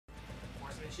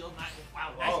the shield. Nice, wow,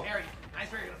 nice parry. Nice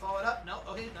parry. Gonna follow it up. No,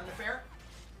 okay, another fair.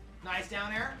 Nice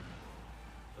down air.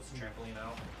 Puts the trampoline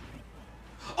out.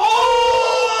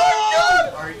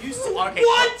 Oh! Are you okay?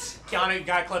 What? Keanu,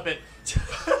 gotta clip it.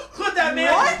 Clip that,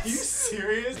 man. What? Are you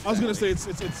serious? I was gonna say it's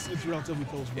relatively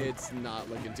close. But It's not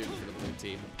looking too good for the blue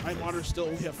team. Time Otter still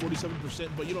only have 47%,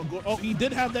 but you don't go. Oh, he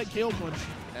did have that KO punch.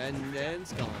 And then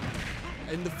it's gone.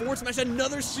 And the forward smash,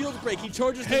 another shield break. He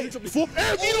charges the Hey, neutral.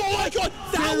 oh my god!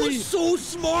 That was so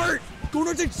smart!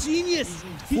 Gonar's a genius!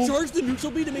 He charged the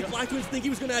neutral B to make Black Twins think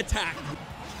he was gonna attack.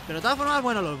 Pero de todas formas,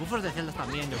 bueno, los buffers de Zelda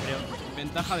también, yo creo.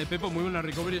 Ventaja de Pepo, muy buena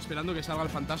recovery esperando que salga el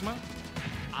fantasma.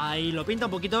 Ahí lo pinta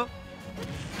un poquito.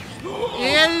 Y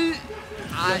él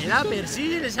la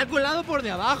persigue, le saca un lado por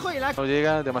de abajo y la... No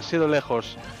llega demasiado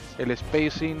lejos. El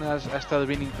spacing ha estado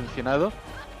bien intencionado,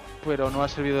 pero no ha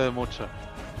servido de mucho.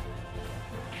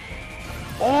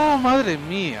 ¡Oh, madre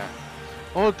mía!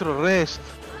 Otro rest.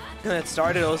 When it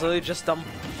started, it was literally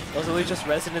just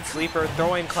Resident Sleeper,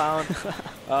 throwing clown,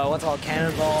 what's it called,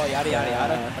 cannonball, yada yada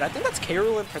yada. But I think that's K.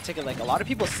 Rool in particular. Like, a lot of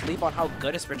people sleep on how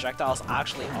good his projectiles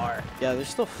actually are. Yeah, they're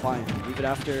still fine, even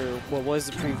after what was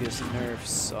the previous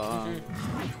nerfs.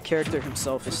 Character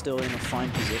himself is still in a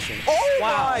fine position. Oh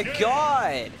my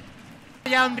god!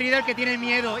 Ya un Riddle que tiene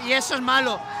miedo, y eso es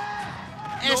malo.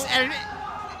 Es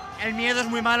el miedo es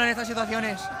muy malo en estas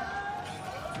situaciones.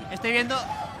 Estoy viendo...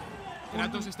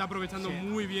 Kratos está aprovechando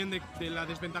muy bien de la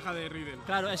desventaja de Riddle.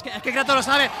 Claro, es que Kratos lo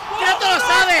sabe. ¡Kratos lo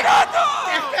sabe!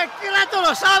 ¡Es que Kratos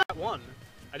lo sabe! One.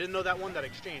 I didn't know that one, that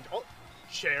exchange. Oh,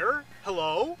 Cher?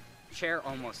 Hello? Cher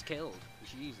almost killed.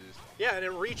 Jesus. Yeah, and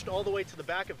it reached all the way to the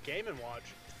back of Game &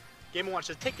 Watch. Game & Watch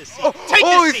says, take the seat. Take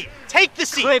the seat! Take the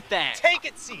seat! Clip that! Take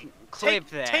it seat! Clip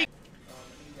that!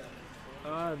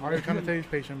 Already trying to stay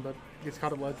patient, but gets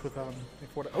caught at ledge with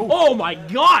Oh my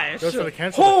gosh! Goes for the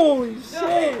cancel. Holy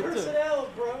shit! Personnel,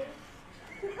 bro.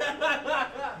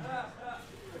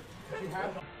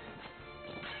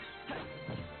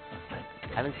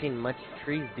 Haven't seen much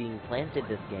trees being planted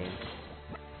this game.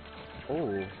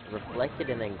 Oh, reflected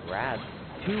and then grabbed.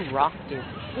 2 rockets.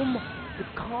 Oh my, the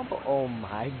combo. Oh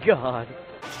my god.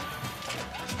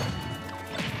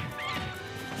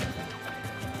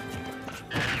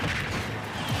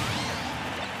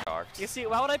 You see,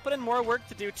 why would I put in more work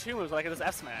to do 2 moves like this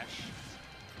F smash?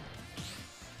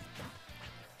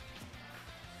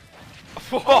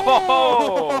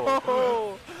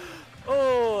 Whoa!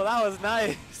 Oh, that was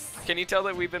nice. Can you tell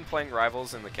that we've been playing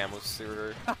Rivals in the Camo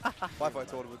Suitor? Wi-Fi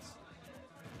tournaments.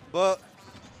 But,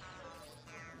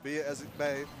 be it as it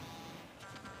may,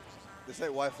 this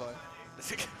ain't Wi-Fi.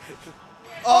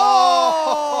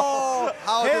 Oh!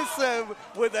 How Hissam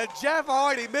with a Jeff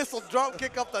Hardy missile drop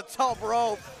kick up the top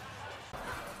rope.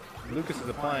 Lucas is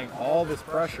applying all this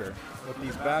pressure with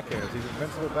these back airs, these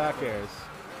invincible back airs.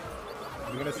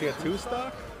 You're going to see a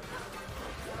 2-stock?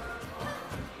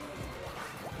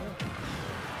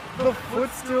 The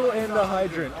footstool and the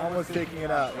hydrant, almost taking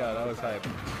it out. Yeah, that was hype.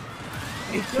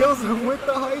 He kills him with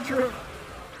the hydrant.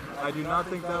 I do not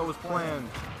think that was planned.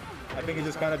 I think he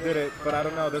just kind of did it, but I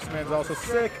don't know. This man's also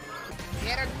sick.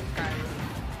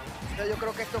 Yo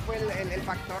creo que esto fue el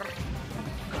factor.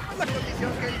 La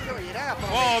condición que hizo y era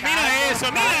 ¡Oh, mira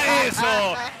eso, mira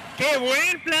eso! ¡Qué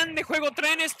buen plan de juego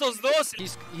traen estos dos!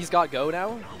 He's got go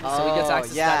now, so he gets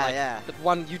access to that, the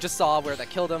one you just saw where that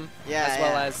killed him, as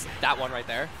well as that one right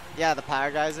there. Yeah, the Power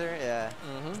Geyser, yeah.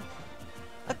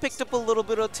 I picked up a little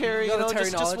bit of Terry, you know,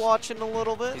 just watching a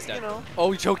little bit, He's dead. you know.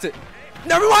 Oh, he choked it.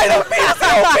 Never mind, that was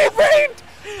so big brained!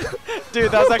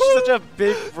 Dude, that was actually such a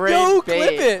big brain No, bait.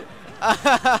 clip it!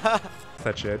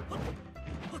 That shit.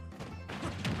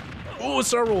 Oh,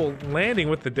 Sarul landing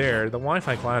with the dare, the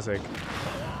Wi-Fi classic.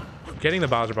 Getting the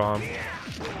Bowser bomb.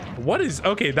 What is...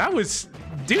 Okay, that was...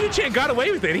 Dude Chan got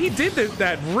away with it. He did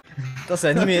that... Putain, c'est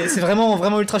animé. C'est vraiment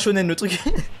ultra shonen le truc.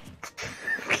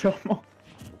 Clairement.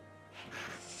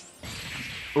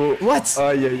 Oh. What?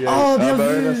 Aïe aïe aïe. Oh, bien bah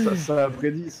vu. là, ça a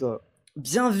prédit ça.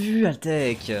 Bien vu,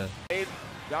 Altec.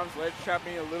 Dom's ledge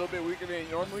trapping a little bit weaker than he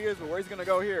normally is, but where's he gonna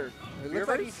go here? It looks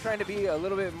like he's trying to be a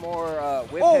little bit more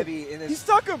whip heavy in his... He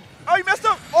stuck him! Oh, he messed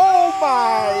up! Oh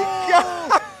my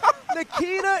god!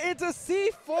 Nikita into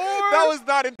C4! That was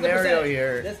not in scenario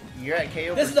here. You're at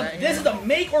KO. This is a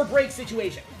make or break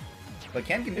situation. But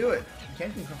Ken can do it.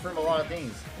 Ken can confirm a lot of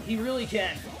things. He really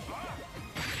can.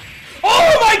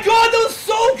 Oh my god, that was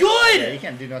so good! Yeah, you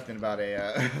can't do nothing about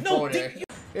a forward air.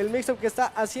 El mix-up que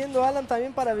está haciendo Alan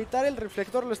también para evitar el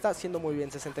reflector lo está haciendo muy bien,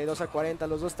 62-40,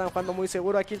 los dos están jugando muy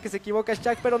seguro, aquí el que se equivoca es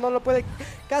Jack, pero no lo puede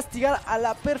castigar a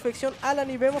la perfección Alan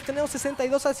y vemos, tenemos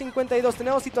 62-52,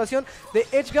 tenemos situación de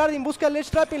Edgeguarding, busca el Edge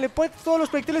Trapping, le pone todos los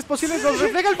proyectiles posibles, los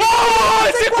refleja el... ¡Oh,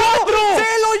 ese 4!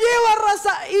 ¡Se lo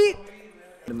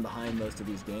most of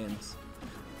these games.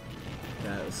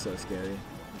 That was so scary.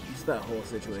 Just that whole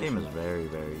situation. This game is very,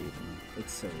 very even.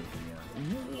 It's so even,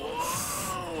 yeah.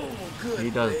 Whoa! Good. He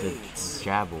does the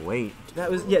jab wait.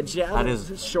 That was, yeah, jab, that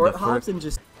is short hops and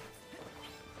just...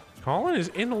 Colin is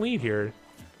in the lead here.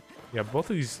 Yeah, both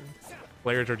of these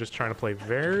players are just trying to play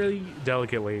very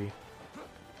delicately.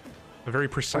 A very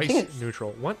precise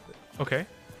neutral. What? Okay.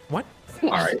 What?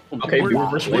 Alright. Okay,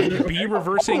 B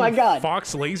reversing oh my God.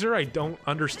 Fox Laser? I don't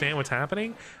understand what's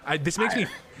happening. This makes me...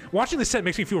 Watching this set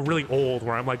makes me feel really old,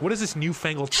 where I'm like, what is this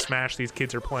newfangled Smash these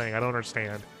kids are playing? I don't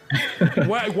understand.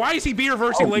 Why is he B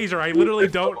reversing laser? I literally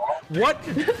don't... What?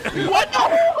 What?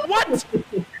 What?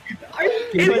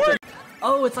 It worked!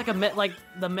 Oh, it's like like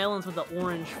the melons with the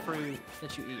orange fruit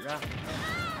that you eat, right?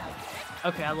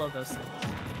 Okay, I love those things.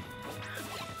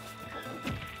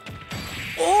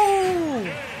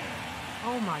 Oh!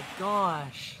 Oh my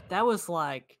gosh. That was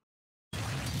like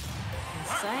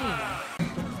insane.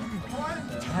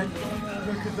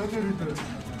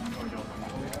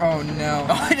 Oh no.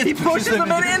 He pushes him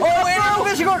in! Oh,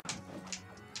 no!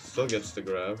 Still gets the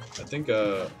grab. I think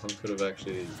Punk could have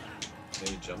actually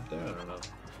maybe jumped there, I don't know.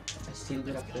 I still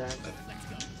did after that.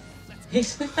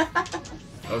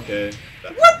 Okay.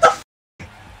 What the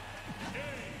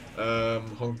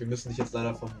Honk, wir müssen dich jetzt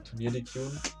leider vom Turnier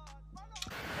DQen.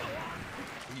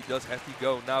 He does have to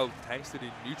go now, thanks to the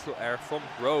neutral air from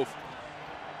Grove.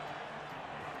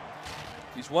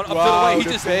 He's one up to the way. He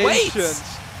just waits.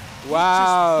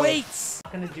 Wow. He just waits.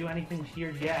 Not gonna do anything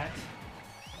here yet.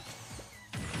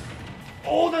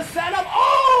 Oh, the setup!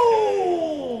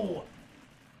 Oh!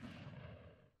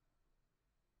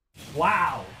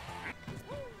 Wow.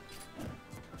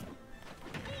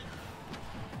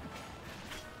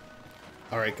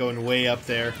 Alright, going way up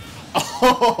there.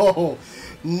 Oh!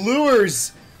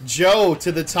 Lures Joe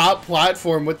to the top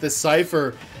platform with the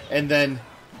Cypher and then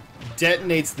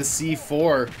detonates the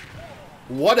C4.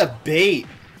 What a bait.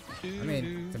 I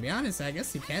mean, to be honest, I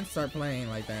guess he can't start playing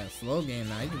like that slow game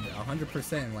now. He did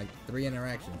 100% in like 3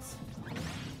 interactions.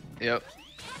 Yep.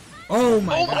 Oh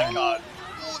my god. My god.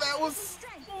 Oh, that was...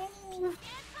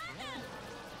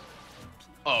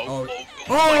 Oh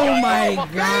my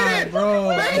god,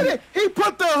 bro. Baby, he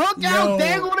put the hook out,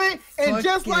 dangled it, and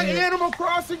just like it. Animal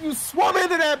Crossing, you swum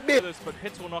into that bitch. But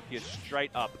hits will knock you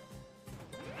straight up.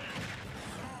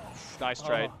 Nice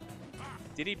trade.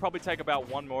 Did he probably take about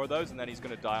one more of those and then he's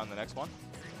going to die on the next one?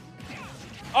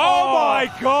 Oh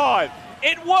my god!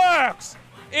 It works!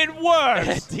 It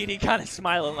works! DD kind of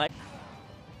smiling like...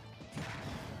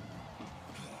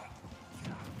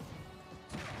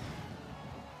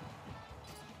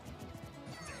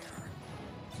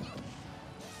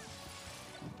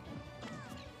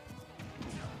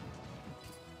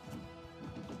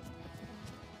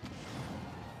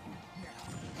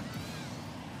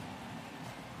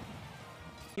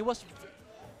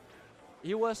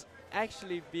 He was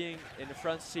actually being in the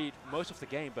front seat most of the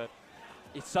game, but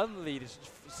it suddenly this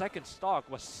second stock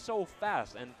was so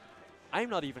fast, and I'm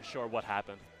not even sure what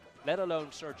happened, let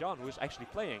alone Sir John, who is actually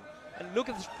playing. And look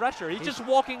at this pressure, he's just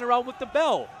walking around with the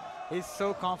bell. He's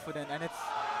so confident, and it's...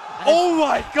 Oh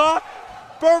my god!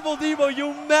 Purple Demo,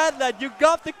 you mad lad, you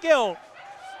got the kill!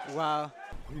 Wow.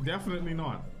 Definitely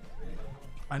not.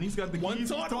 And he's got the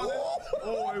keys.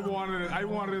 Oh, I wanted it. I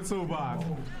wanted it so bad.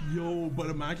 Yo, but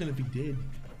imagine if he did.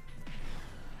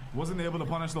 Wasn't able to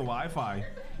punish the Wi-Fi.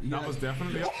 Yeah. That was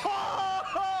definitely...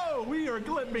 Oh, we are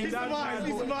clipping. He survived.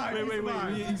 He survived.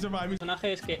 Wait. He survived. El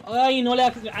personaje es que... Ay, no le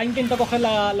ha intentado coger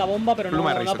la bomba, pero no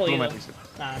ha podido.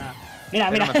 Nada.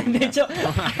 Mira, de hecho...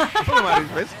 Pluma,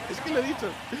 ¿ves? Es que lo he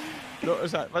dicho. No, o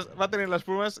sea, va a tener las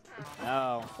plumas.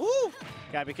 Oh.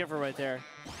 Gotta be careful right there.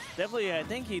 Definitely, I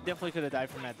think he definitely could have died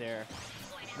from that there.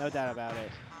 No doubt about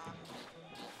it.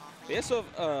 Yeah, so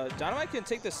if Dynamite can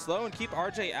take this slow and keep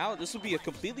RJ out, this will be a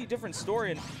completely different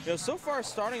story. And so far,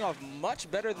 starting off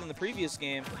much better than the previous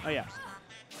game. Oh yeah.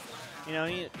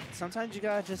 Sometimes you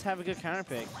gotta just have a good counter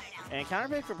pick, and counter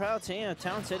pick for Palutena,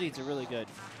 Town Cities are really good.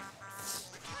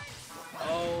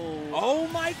 Oh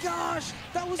my gosh,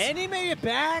 that was. And he made it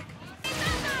back.